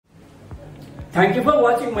Thank you for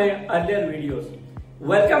watching my earlier videos.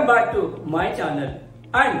 Welcome back to my channel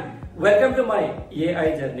and welcome to my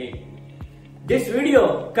AI journey. This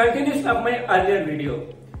video continues of my earlier video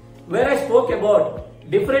where I spoke about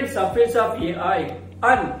different subfields of AI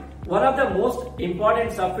and one of the most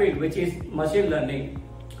important subfield, which is machine learning.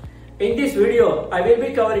 In this video, I will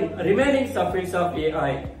be covering remaining subfields of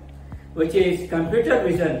AI, which is computer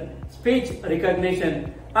vision, speech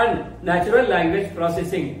recognition and natural language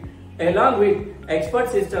processing, along with expert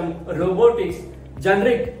system, robotics,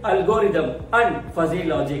 generic algorithm and fuzzy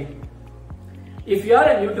logic. If you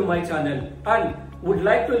are new to my channel and would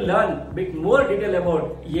like to learn a bit more detail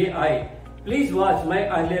about AI, please watch my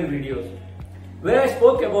earlier videos where I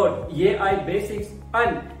spoke about AI basics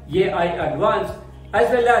and AI advanced, as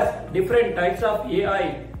well as different types of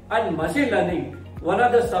AI and machine learning, one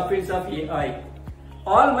of the subfields of AI.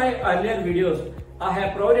 All my earlier videos, I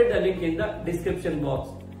have provided the link in the description box.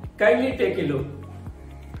 Kindly take a look.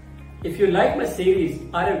 If you like my series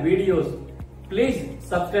or videos, please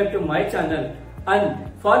subscribe to my channel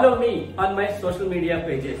and follow me on my social media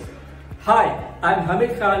pages. Hi, I am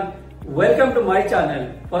Hamid Khan. Welcome to my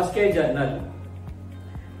channel, First K Journal.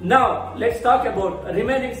 Now, let's talk about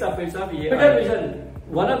remaining subfields of AI. Computer vision,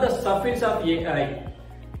 one of the subfields of AI,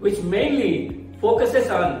 which mainly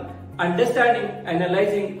focuses on understanding,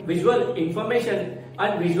 analyzing visual information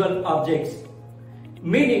and visual objects.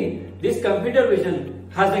 Meaning, this computer vision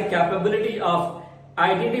has the capability of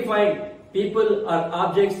identifying people or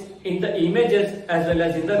objects in the images as well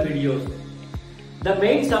as in the videos. The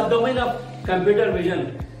main subdomain of computer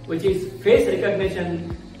vision, which is face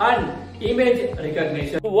recognition and image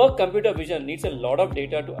recognition. To work computer vision needs a lot of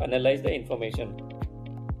data to analyze the information.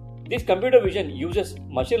 This computer vision uses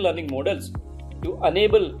machine learning models to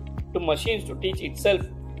enable machines to teach itself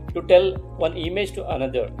to tell one image to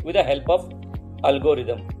another with the help of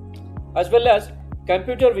algorithm. As well as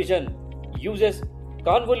computer vision uses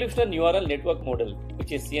convolutional neural network model,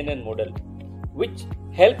 which is CNN model, which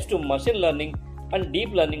helps to machine learning and deep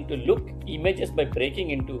learning to look images by breaking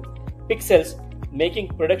into pixels, making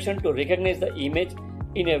prediction to recognize the image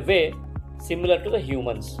in a way similar to the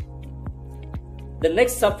humans. The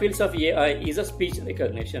next subfields of AI is a speech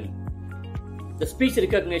recognition. The speech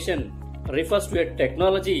recognition refers to a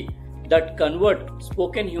technology that converts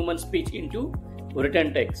spoken human speech into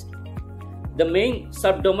written text. The main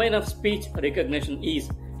subdomain of speech recognition is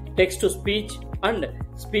text-to-speech and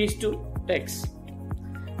speech-to-text.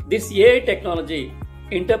 This AI technology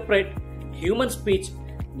interprets human speech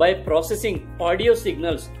by processing audio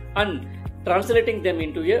signals and translating them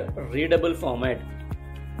into a readable format.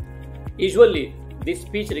 Usually, this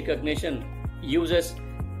speech recognition uses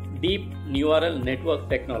deep neural network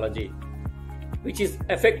technology, which is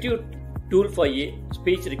effective tool for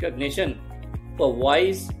speech recognition for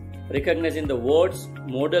voice, recognizing the words,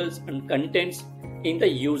 models and contents in the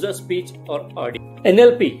user speech or audio.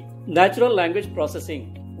 NLP, natural language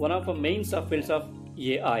processing, one of the main subfields of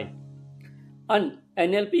AI. And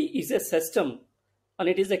NLP is a system and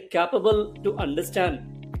it is capable to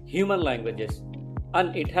understand human languages,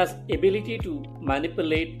 and it has ability to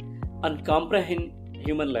manipulate and comprehend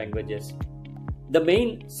human languages. The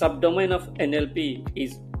main subdomain of NLP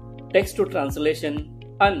is text to translation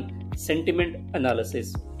and sentiment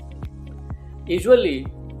analysis. Usually,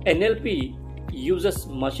 NLP uses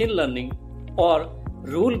machine learning or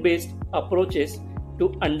rule-based approaches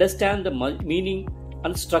to understand the meaning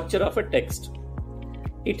and structure of a text.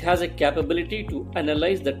 It has a capability to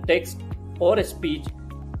analyze the text or a speech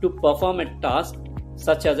to perform a task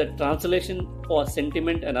such as a translation or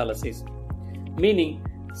sentiment analysis. Meaning,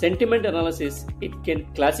 sentiment analysis, it can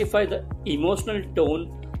classify the emotional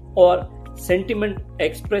tone or sentiment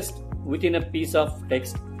expressed within a piece of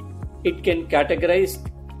text. It can categorize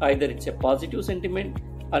either it's a positive sentiment,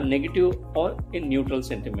 a negative or a neutral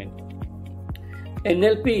sentiment.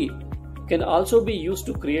 NLP can also be used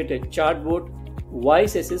to create a chatbot,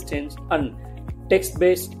 voice assistants and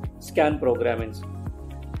text-based scan programming.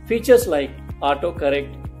 Features like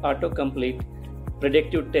autocorrect, autocomplete,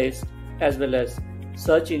 predictive text, as well as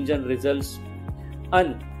search engine results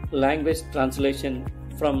and language translation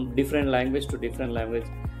from different language to different language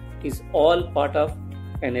is all part of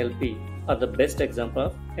NLP, or the best example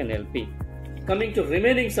of NLP. Coming to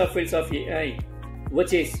remaining subfields of AI,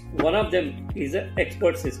 which is one of them is an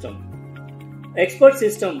expert system. Expert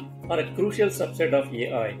system are a crucial subset of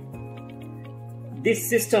AI. This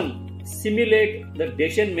system simulates the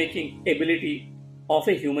decision-making ability of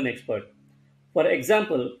a human expert. For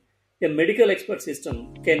example, a medical expert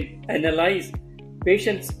system can analyze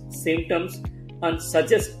patients' symptoms and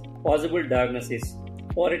suggest possible diagnosis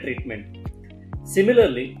or a treatment.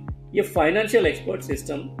 Similarly, A financial expert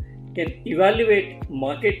system can evaluate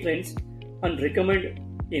market trends and recommend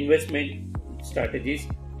investment strategies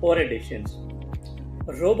or decisions.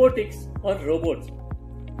 Robotics are robots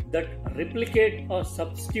that replicate or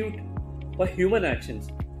substitute for human actions.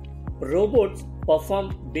 Robots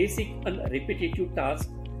perform basic and repetitive tasks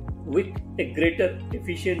with a greater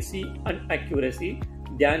efficiency and accuracy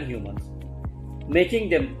than humans, making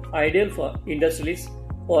them ideal for industries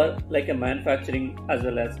or like a manufacturing as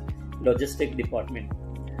well as logistic department.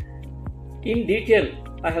 In detail,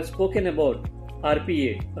 I have spoken about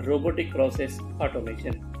RPA, robotic process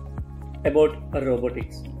automation, about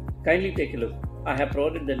robotics. Kindly take a look. I have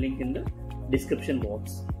provided the link in the description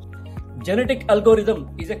box. Genetic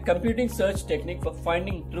algorithm is a computing search technique for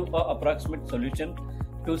finding true or approximate solution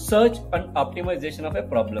to search and optimization of a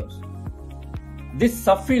problems. These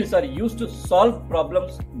subfields are used to solve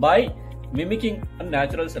problems by mimicking a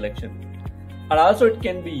natural selection, and also it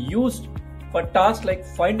can be used for tasks like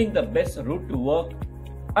finding the best route to work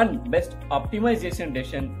and best optimization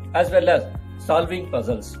decision as well as solving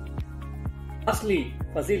puzzles. Lastly,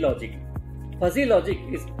 fuzzy logic. Fuzzy logic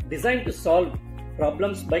is designed to solve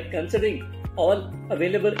problems by considering all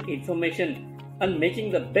available information and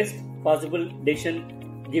making the best possible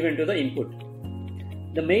decision given to the input.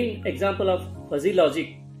 The main example of fuzzy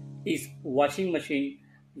logic is washing machine,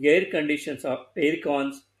 air conditions or air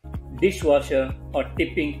cons, dishwasher or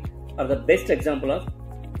tipping are the best example of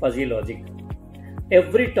fuzzy logic.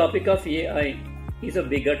 Every topic of AI is a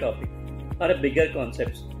bigger topic or a bigger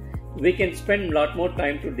concept. We can spend a lot more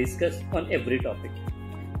time to discuss on every topic.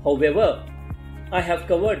 However, I have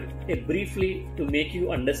covered it briefly to make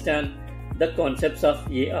you understand the concepts of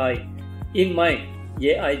AI in my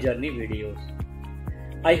AI journey videos.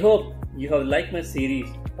 I hope you have liked my series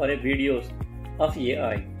or videos of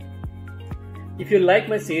AI. If you like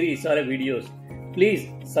my series or videos, please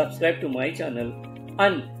subscribe to my channel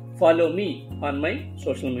and follow me on my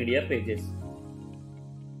social media pages.